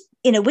these,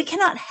 we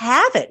cannot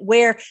have it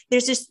where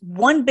there's just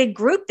one big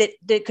group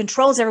that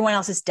controls everyone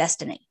else's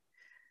destiny.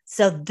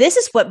 So this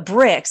is what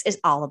BRICS is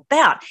all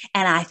about.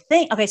 And I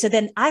think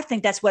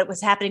that's what was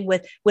happening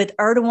with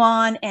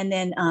Erdogan and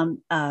then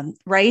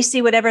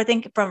Raisi, whatever, I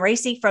think from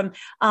Raisi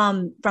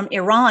from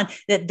Iran,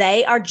 that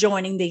they are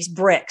joining this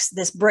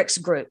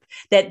BRICS group,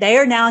 that they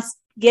are now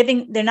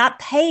they're not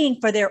paying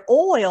for their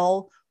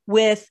oil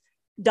with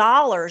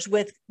dollars,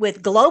 with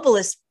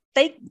globalist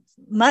fake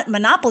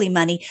monopoly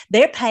money.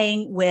 They're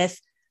paying with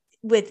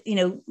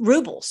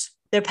rubles.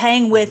 They're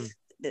paying with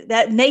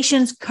that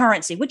nation's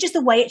currency, which is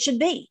the way it should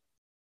be.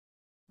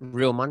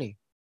 Real money.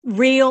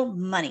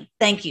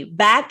 Thank you.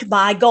 Backed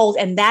by gold.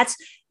 And that's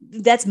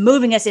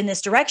moving us in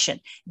this direction.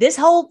 That's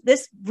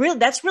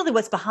really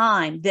what's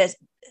behind this.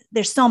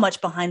 There's so much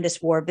behind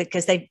this war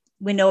because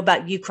we know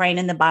about Ukraine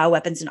and the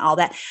bioweapons and all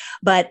that,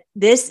 but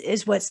this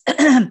is what's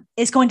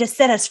is going to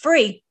set us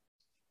free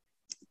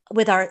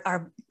with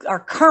our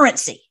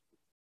currency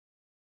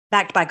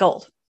backed by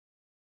gold.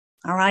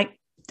 All right.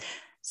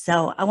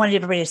 So I wanted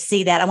everybody to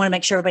see that. I want to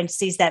make sure everybody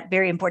sees that.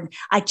 Very important.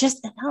 I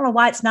don't know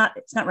why it's not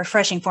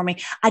refreshing for me.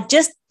 I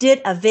just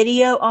did a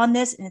video on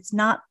this and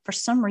for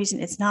some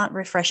reason, it's not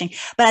refreshing,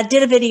 but I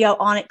did a video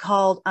on it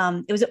called,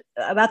 it was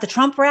about the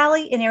Trump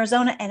rally in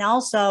Arizona. And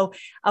also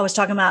I was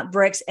talking about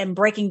BRICS and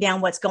breaking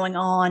down what's going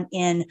on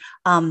in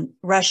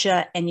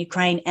Russia and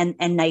Ukraine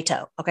and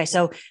NATO. Okay.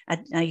 So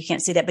you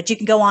can't see that, but you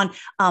can go on,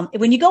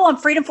 when you go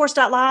on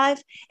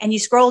freedomforce.live and you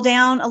scroll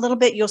down a little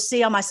bit, you'll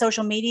see on my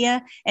social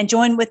media and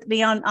join with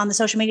me on the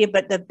social media,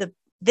 but the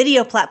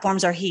video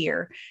platforms are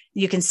here.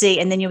 You can see,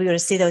 and then you'll be able to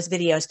see those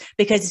videos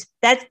because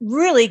that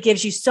really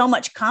gives you so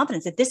much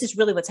confidence that this is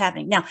really what's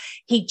happening. Now,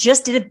 he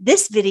just did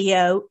this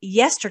video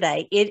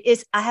yesterday.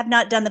 I have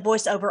not done the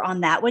voiceover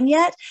on that one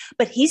yet,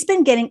 but he's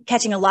been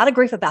catching a lot of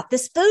grief about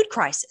this food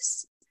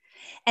crisis.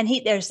 And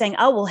they're saying,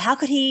 oh, well, how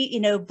could he,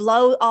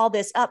 blow all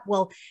this up?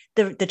 Well,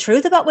 the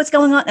truth about what's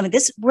going on, I mean,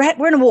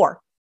 we're in a war.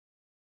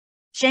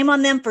 Shame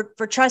on them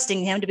for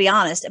trusting him, to be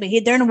honest. I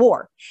mean, they're in a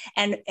war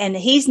and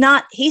he's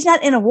not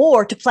in a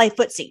war to play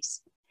footsies.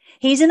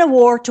 He's in a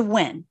war to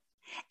win.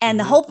 And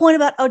the whole point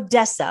about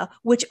Odessa,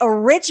 which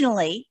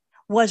originally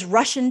was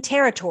Russian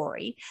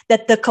territory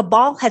that the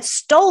cabal had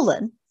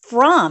stolen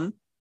from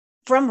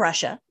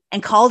Russia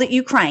and called it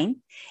Ukraine.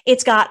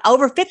 It's got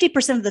over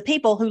 50% of the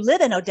people who live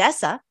in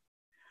Odessa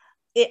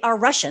are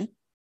Russian.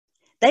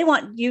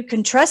 You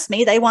can trust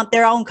me, they want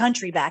their own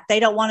country back. They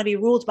don't want to be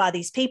ruled by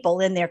these people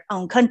in their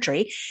own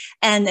country.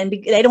 And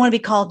they don't want to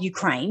be called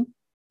Ukraine.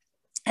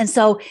 And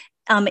so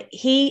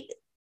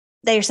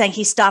they are saying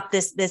he stopped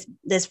the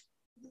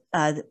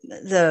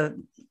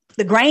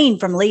the grain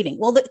from leaving.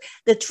 Well,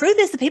 the truth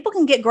is the people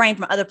can get grain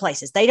from other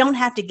places. They don't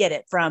have to get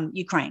it from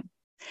Ukraine.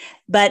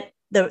 But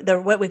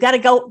what we got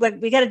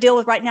to deal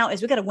with right now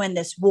is we got to win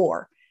this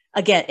war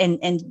again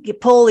and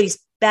pull these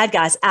bad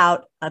guys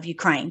out of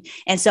Ukraine.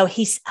 And so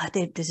I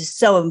think this is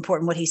so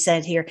important what he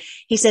said here.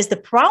 He says the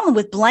problem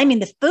with blaming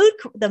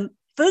the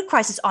food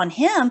crisis on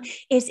him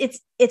is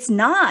it's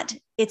not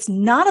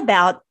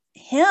about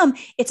him.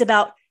 It's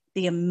about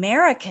the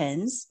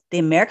Americans, the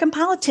American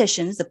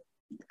politicians,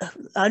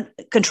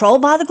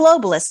 controlled by the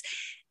globalists.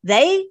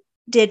 They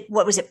did,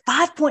 what was it,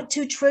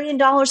 $5.2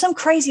 trillion, some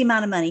crazy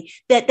amount of money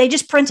that they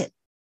just printed.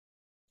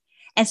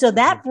 And so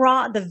that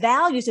brought the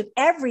values of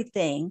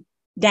everything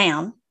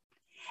down.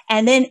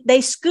 And then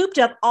they scooped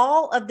up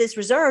all of this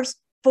reserves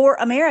for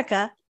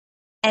America.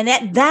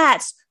 And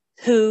that's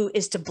who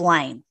is to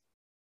blame.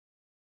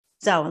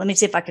 So let me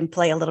see if I can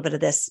play a little bit of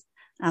this.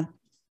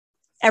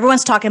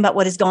 Everyone's talking about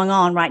what is going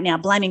on right now,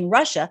 blaming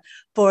Russia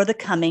for the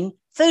coming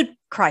food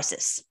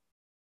crisis.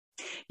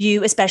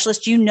 You, a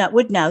specialist,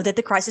 would know that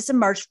the crisis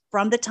emerged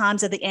from the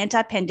times of the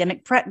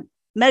anti-pandemic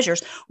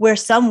measures where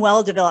some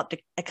well-developed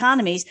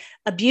economies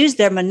abused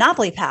their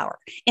monopoly power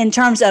in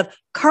terms of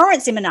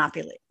currency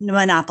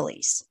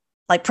monopolies,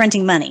 like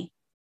printing money.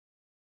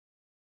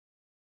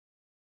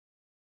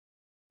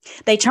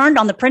 They turned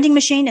on the printing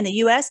machine in the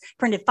U.S.,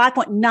 printed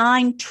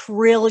 $5.9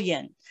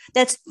 trillion.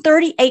 That's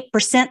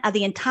 38% of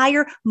the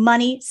entire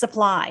money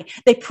supply.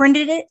 They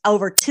printed it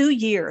over 2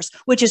 years,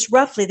 which is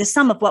roughly the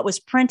sum of what was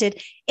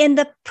printed in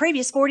the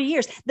previous 40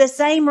 years, the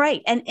same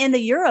rate. And in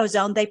the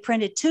Eurozone, they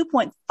printed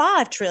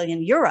 2.5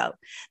 trillion euro.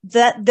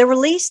 They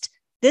released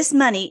this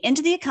money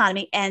into the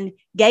economy and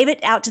gave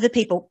it out to the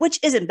people, which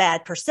isn't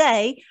bad per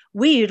se.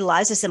 We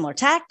utilized a similar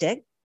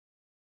tactic.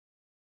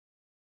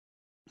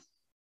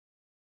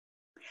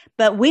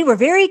 But we were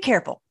very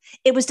careful.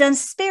 It was done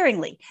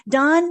sparingly,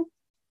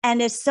 and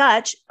as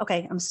such,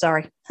 okay, I'm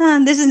sorry.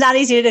 This is not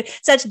easy to do.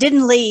 Such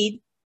didn't lead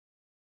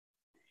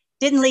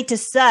to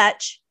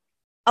such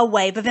a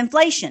wave of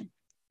inflation.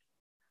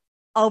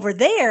 Over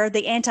there,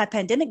 the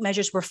anti-pandemic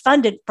measures were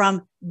funded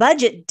from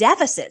budget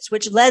deficits,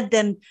 which led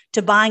them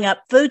to buying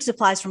up food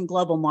supplies from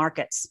global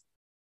markets.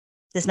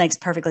 This makes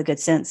perfectly good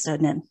sense,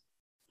 doesn't it?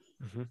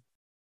 Mm-hmm.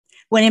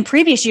 When in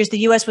previous years, the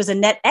U.S. was a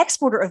net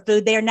exporter of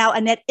food, they are now a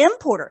net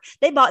importer.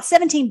 They bought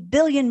 $17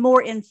 billion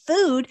more in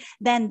food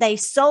than they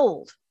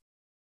sold.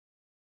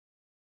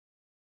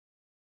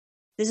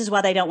 This is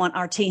why they don't want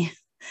RT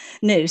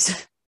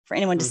News, for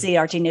anyone to see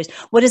RT News.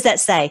 What does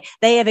that say?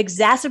 They have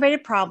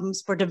exacerbated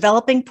problems for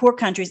developing poor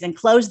countries and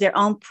closed their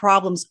own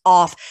problems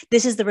off.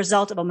 This is the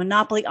result of a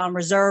monopoly on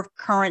reserve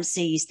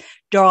currencies,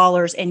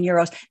 dollars and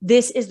euros.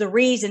 This is the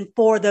reason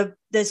for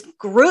this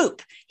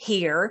group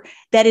here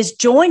that is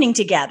joining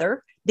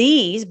together,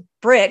 these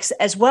BRICS,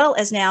 as well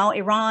as now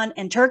Iran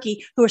and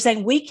Turkey, who are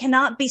saying we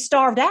cannot be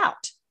starved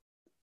out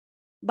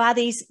by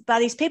these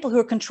people who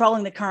are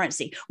controlling the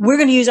currency. We're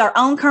going to use our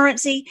own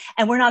currency,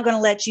 and we're not going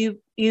to let you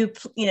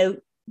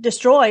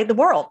destroy the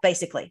world,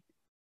 basically.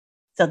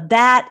 So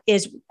that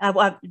is,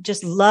 I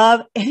just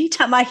love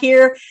anytime I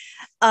hear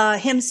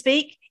him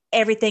speak,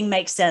 everything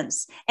makes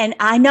sense. And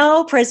I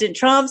know President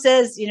Trump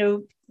says,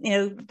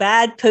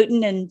 bad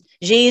Putin and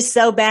Xi is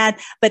so bad,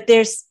 but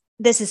this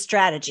is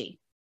strategy.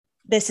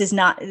 This is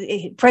not,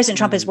 President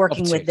Trump is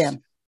working with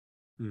them.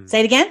 Say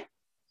it again.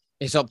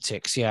 It's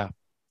optics. Yeah.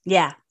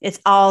 Yeah, it's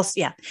all,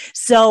 yeah.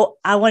 So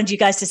I wanted you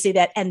guys to see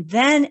that. And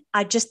then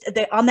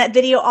on that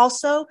video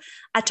also,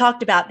 I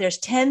talked about there's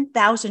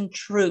 10,000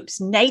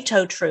 troops,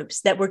 NATO troops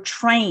that were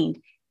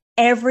trained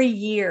every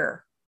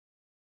year.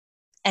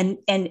 And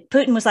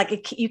Putin was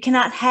like, you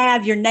cannot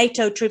have your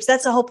NATO troops.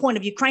 That's the whole point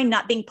of Ukraine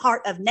not being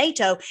part of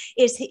NATO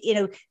is,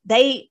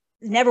 they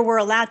never were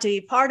allowed to be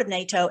part of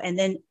NATO. And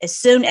then as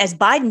soon as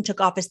Biden took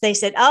office, they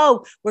said,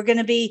 oh, we're going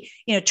to be,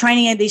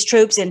 training these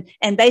troops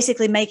and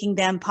basically making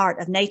them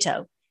part of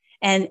NATO.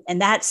 And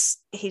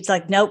he's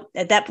like, nope,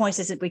 at that point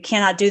says that we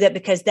cannot do that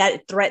because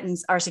that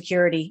threatens our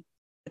security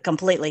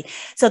completely.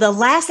 So the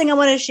last thing I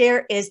want to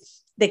share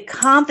is the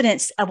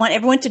confidence. I want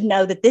everyone to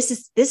know that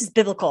this is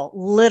biblical,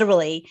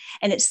 literally.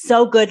 And it's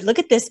so good. Look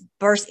at this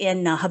verse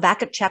in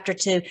Habakkuk chapter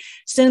 2.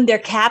 Soon their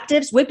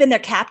captives, we've been their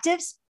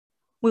captives.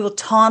 We will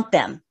taunt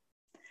them.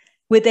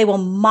 They will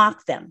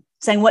mock them,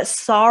 saying, what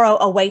sorrow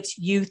awaits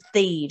you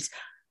thieves.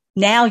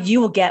 Now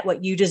you will get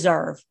what you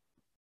deserve.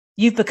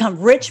 You've become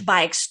rich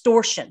by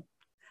extortion.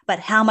 But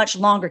how much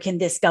longer can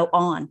this go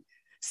on?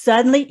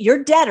 Suddenly,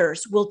 your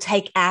debtors will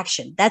take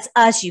action. That's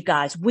us, you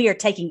guys. We are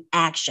taking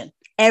action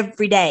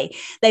every day.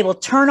 They will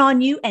turn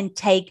on you and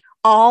take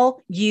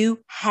all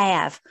you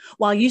have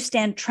while you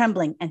stand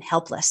trembling and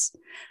helpless.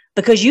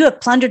 Because you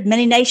have plundered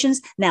many nations,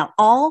 now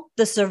all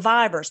the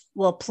survivors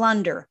will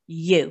plunder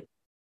you.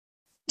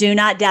 Do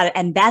not doubt it.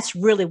 And that's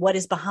really what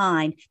is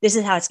behind. This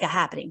is how it's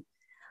happening.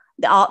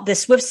 The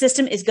SWIFT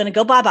system is going to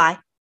go bye-bye.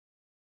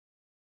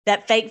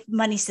 That fake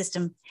money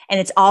system.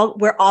 And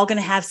we're all going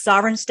to have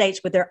sovereign states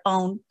with their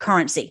own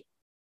currency.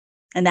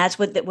 And that's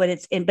what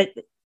it's in. But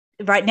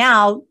right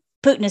now,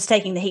 Putin is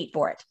taking the heat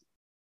for it.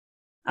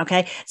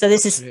 Okay. So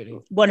this Absolutely.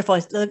 is wonderful.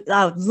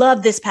 I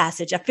love this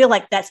passage. I feel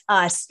like that's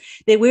us,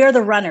 that we are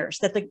the runners,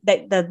 that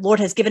the Lord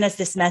has given us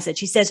this message.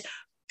 He says,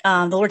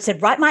 the Lord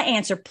said, write my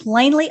answer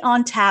plainly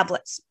on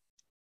tablets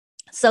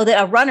so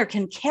that a runner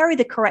can carry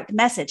the correct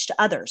message to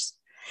others.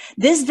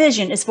 This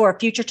vision is for a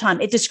future time.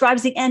 It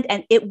describes the end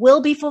and it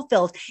will be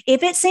fulfilled.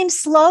 If it seems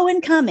slow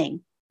in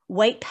coming,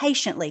 wait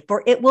patiently,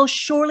 for it will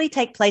surely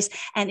take place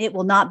and it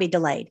will not be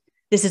delayed.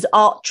 This is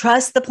all,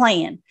 trust the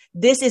plan.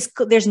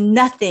 There's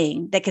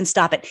nothing that can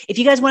stop it. If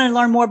you guys want to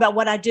learn more about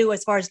what I do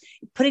as far as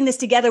putting this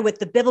together with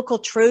the biblical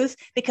truth,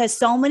 because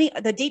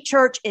the deep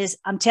church is,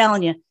 I'm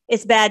telling you,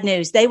 it's bad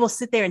news. They will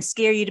sit there and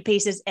scare you to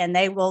pieces, and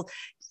they will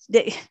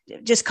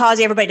just cause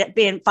everybody to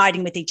be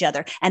fighting with each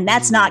other. And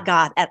that's not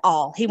God at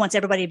all. He wants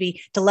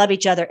everybody to love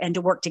each other and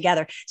to work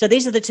together. So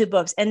these are the two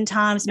books, End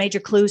Times, Major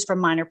Clues from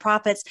Minor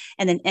Prophets,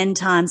 and then End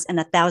Times and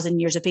 1,000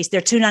 Years of Peace.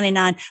 They're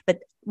 $2.99, but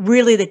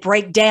really they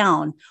break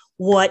down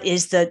what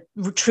is the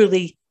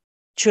truly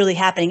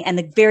happening, and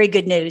the very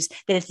good news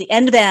that it's the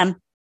end of them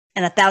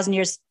and 1,000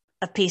 years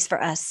of peace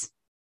for us.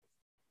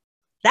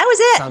 That was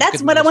it.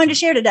 That's what I wanted to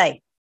share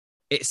today.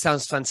 It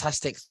sounds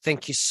fantastic.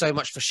 Thank you so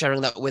much for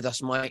sharing that with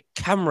us. My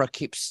camera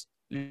keeps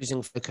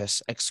losing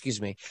focus.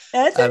 Excuse me.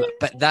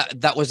 But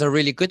that was a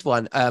really good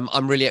one.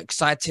 I'm really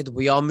excited.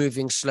 We are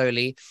moving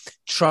slowly.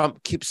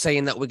 Trump keeps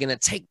saying that we're going to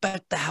take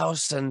back the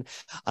house, and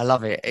I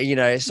love it.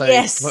 So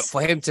yes.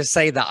 for him to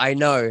say that, I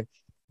know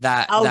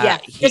that. Oh yeah.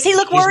 Does he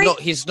look worried?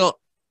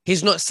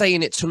 He's not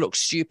saying it to look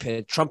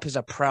stupid. Trump is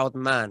a proud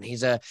man.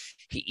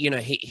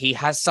 He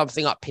has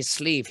something up his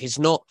sleeve.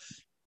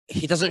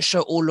 He doesn't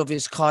show all of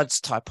his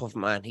cards type of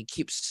man. He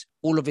keeps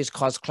all of his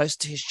cards close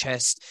to his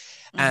chest,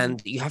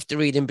 and you have to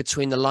read in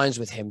between the lines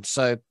with him.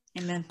 So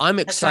Amen. I'm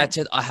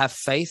excited. Right. I have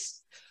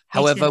faith.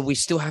 However, we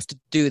still have to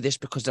do this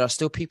because there are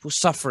still people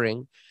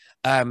suffering,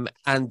 and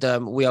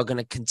we are going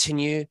to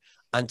continue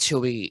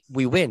until we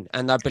win.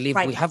 And I believe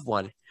we have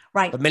won.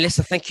 Right. But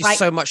Melissa, thank you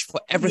so much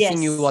for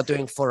everything you are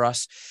doing for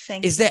us.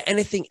 Is there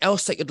anything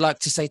else that you'd like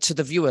to say to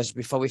the viewers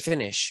before we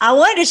finish? I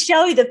wanted to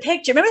show you the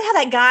picture. Remember how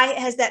that guy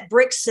has that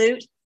brick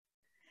suit?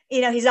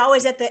 He's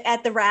always at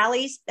the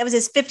rallies. That was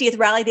his 50th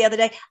rally the other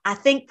day. I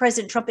think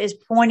President Trump is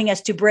pointing us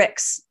to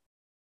bricks.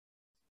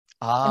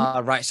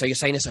 Right. So you're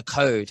saying it's a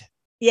code.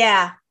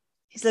 Yeah.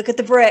 He's look at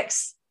the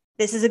bricks.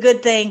 This is a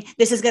good thing.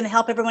 This is going to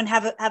help everyone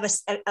have a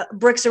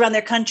bricks around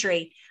their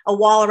country, a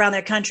wall around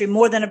their country.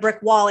 More than a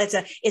brick wall, it's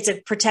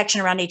a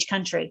protection around each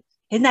country.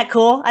 Isn't that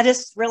cool? I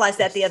just realized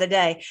that the other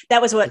day.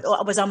 That was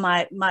what was on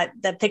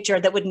the picture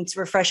that wouldn't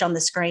refresh on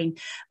the screen.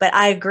 But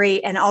I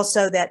agree, and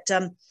also that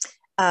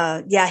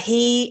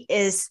he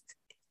is.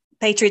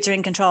 Patriots are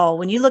in control.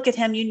 When you look at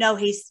him,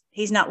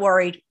 he's not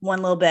worried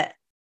one little bit.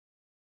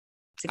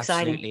 It's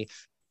exciting. Absolutely.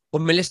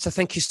 Well, Melissa,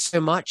 thank you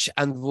so much,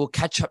 and we'll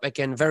catch up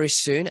again very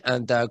soon.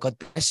 And God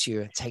bless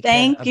you. Take care.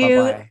 Thank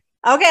you.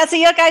 Bye-bye. Okay, I'll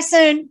see you guys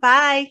soon.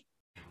 Bye.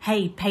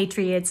 Hey,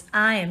 Patriots,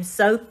 I am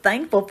so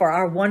thankful for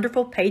our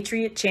wonderful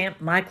Patriot champ,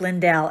 Mike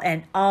Lindell,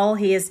 and all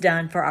he has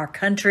done for our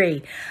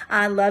country.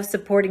 I love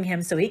supporting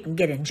him so he can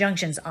get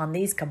injunctions on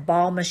these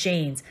cabal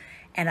machines.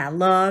 And I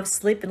love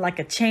sleeping like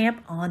a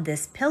champ on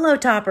this pillow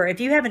topper. If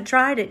you haven't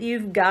tried it,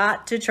 you've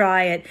got to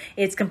try it.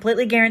 It's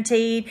completely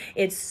guaranteed.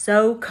 It's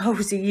so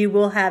cozy. You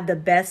will have the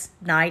best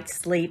night's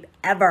sleep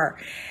ever.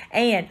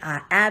 And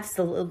I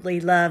absolutely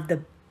love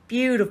the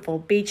beautiful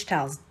beach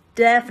towels.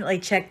 Definitely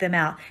check them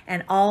out.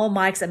 And all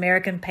Mike's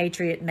American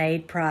Patriot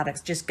made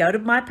products. Just go to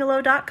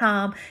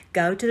mypillow.com,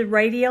 go to the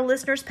radio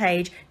listeners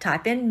page,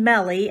 type in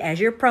Melly as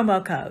your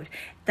promo code.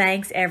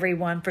 Thanks,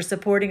 everyone, for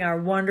supporting our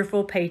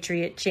wonderful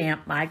Patriot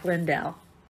champ, Mike Lindell.